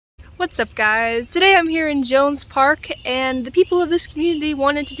What's up, guys? Today I'm here in Jones Park and the people of this community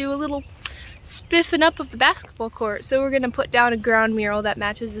wanted to do a little spiffing up of the basketball court, so we're going to put down a ground mural that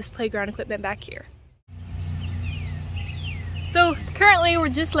matches this playground equipment back here. So currently we're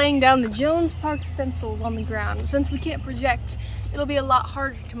just laying down the Jones Park stencils on the ground. Since we can't project, it'll be a lot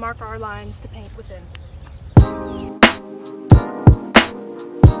harder to mark our lines to paint within.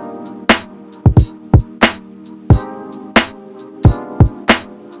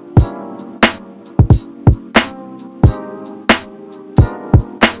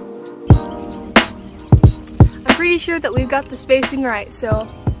 I'm pretty sure that we've got the spacing right,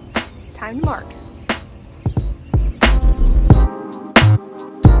 so it's time to mark.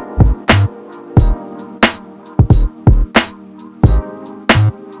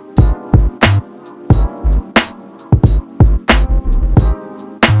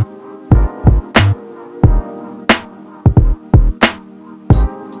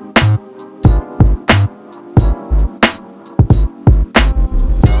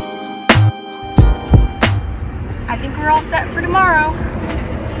 I think we're all set for tomorrow.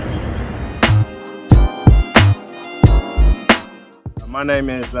 My name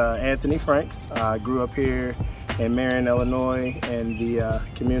is Anthony Franks. I grew up here in Marion, Illinois in the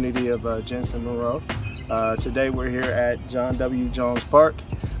community of Jensen, Mural. Today we're here at John W. Jones Park,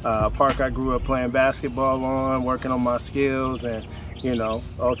 a park I grew up playing basketball on, working on my skills, and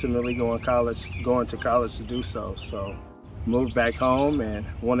ultimately going to college to do so. So moved back home and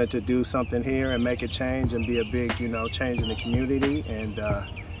wanted to do something here and make a change and be a big change in the community and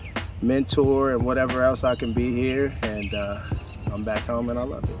mentor and whatever else I can be here, and I'm back home and I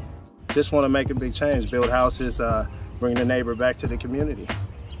love it. Just want to make a big change, build houses, bring the neighbor back to the community,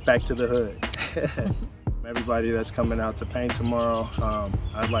 back to the hood. Everybody that's coming out to paint tomorrow,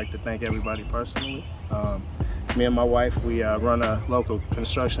 I'd like to thank everybody personally. Me and my wife, we run a local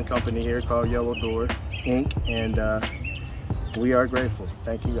construction company here called Yellow Door Inc. and we are grateful.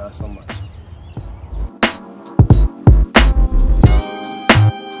 Thank you guys so much.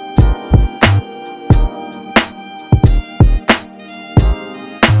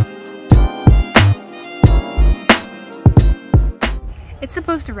 It's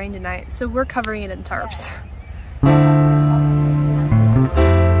supposed to rain tonight, so we're covering it in tarps.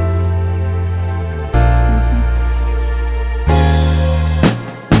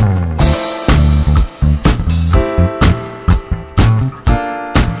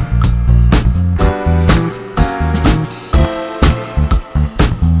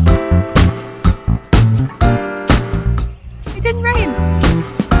 It didn't rain.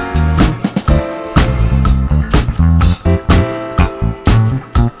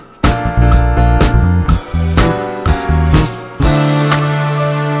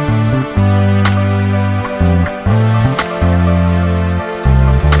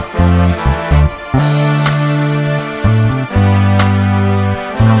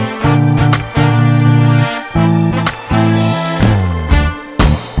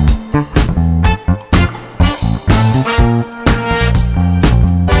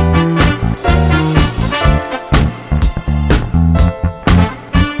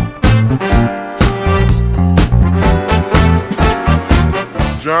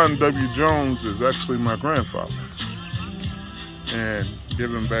 John W. Jones is actually my grandfather, and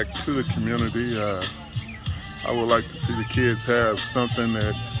giving back to the community, I would like to see the kids have something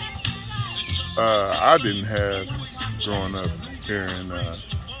that I didn't have growing up here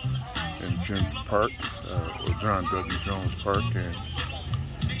in Jones Park, or John W. Jones Park, and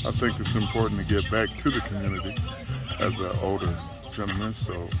I think it's important to give back to the community as an older gentleman,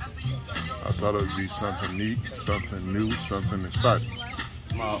 so I thought it would be something neat, something new, something exciting.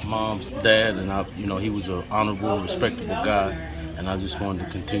 My mom's dad, and he was an honorable, respectable guy, and I just wanted to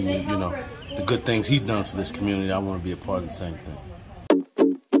continue, the good things he's done for this community. I want to be a part of the same thing.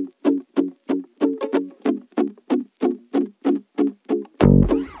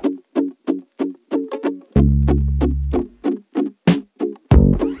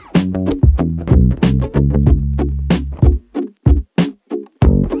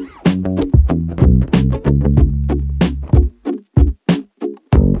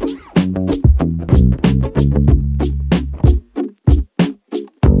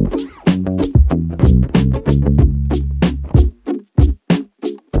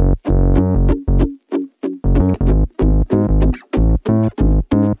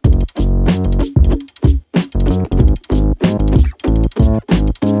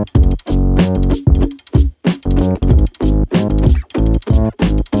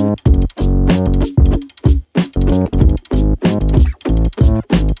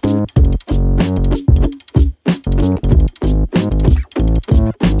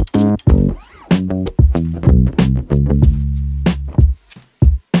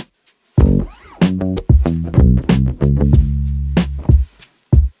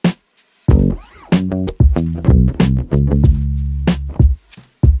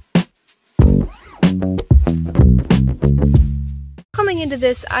 into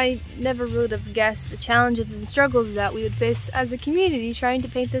this, I never would have guessed the challenges and struggles that we would face as a community trying to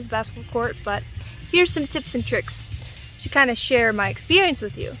paint this basketball court, but here's some tips and tricks to kind of share my experience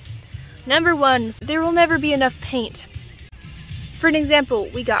with you. Number 1, there will never be enough paint. For an example,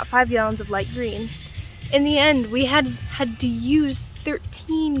 we got 5 gallons of light green. In the end, we had to use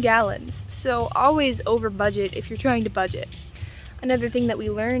 13 gallons, so always over budget if you're trying to budget. Another thing that we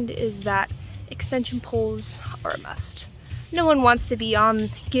learned is that extension poles are a must. No one wants to be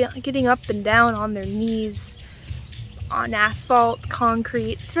getting up and down on their knees on asphalt,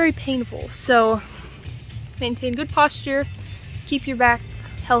 concrete. It's very painful, so maintain good posture, keep your back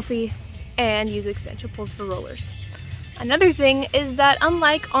healthy, and use extension poles for rollers. Another thing is that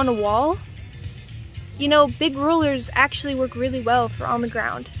unlike on a wall, you know, big rollers actually work really well for on the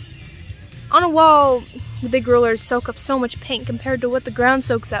ground. On a wall, the big rollers soak up so much paint compared to what the ground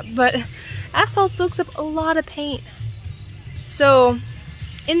soaks up, but asphalt soaks up a lot of paint. So,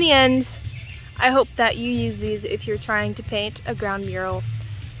 in the end, I hope that you use these if you're trying to paint a ground mural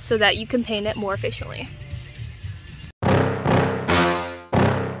so that you can paint it more efficiently.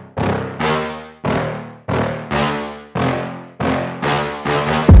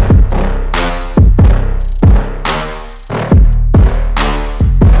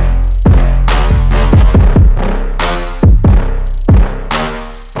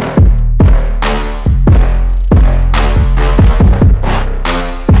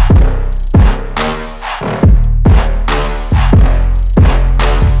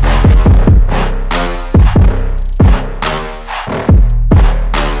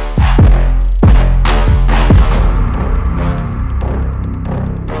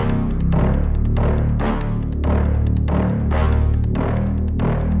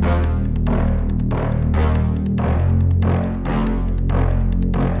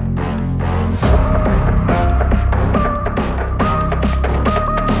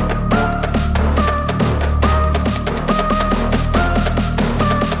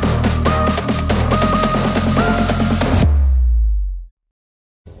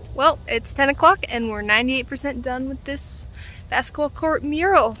 Well, it's 10 o'clock and we're 98% done with this basketball court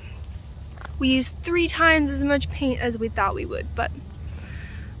mural. We used 3 times as much paint as we thought we would, but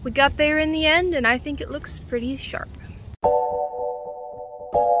we got there in the end and I think it looks pretty sharp.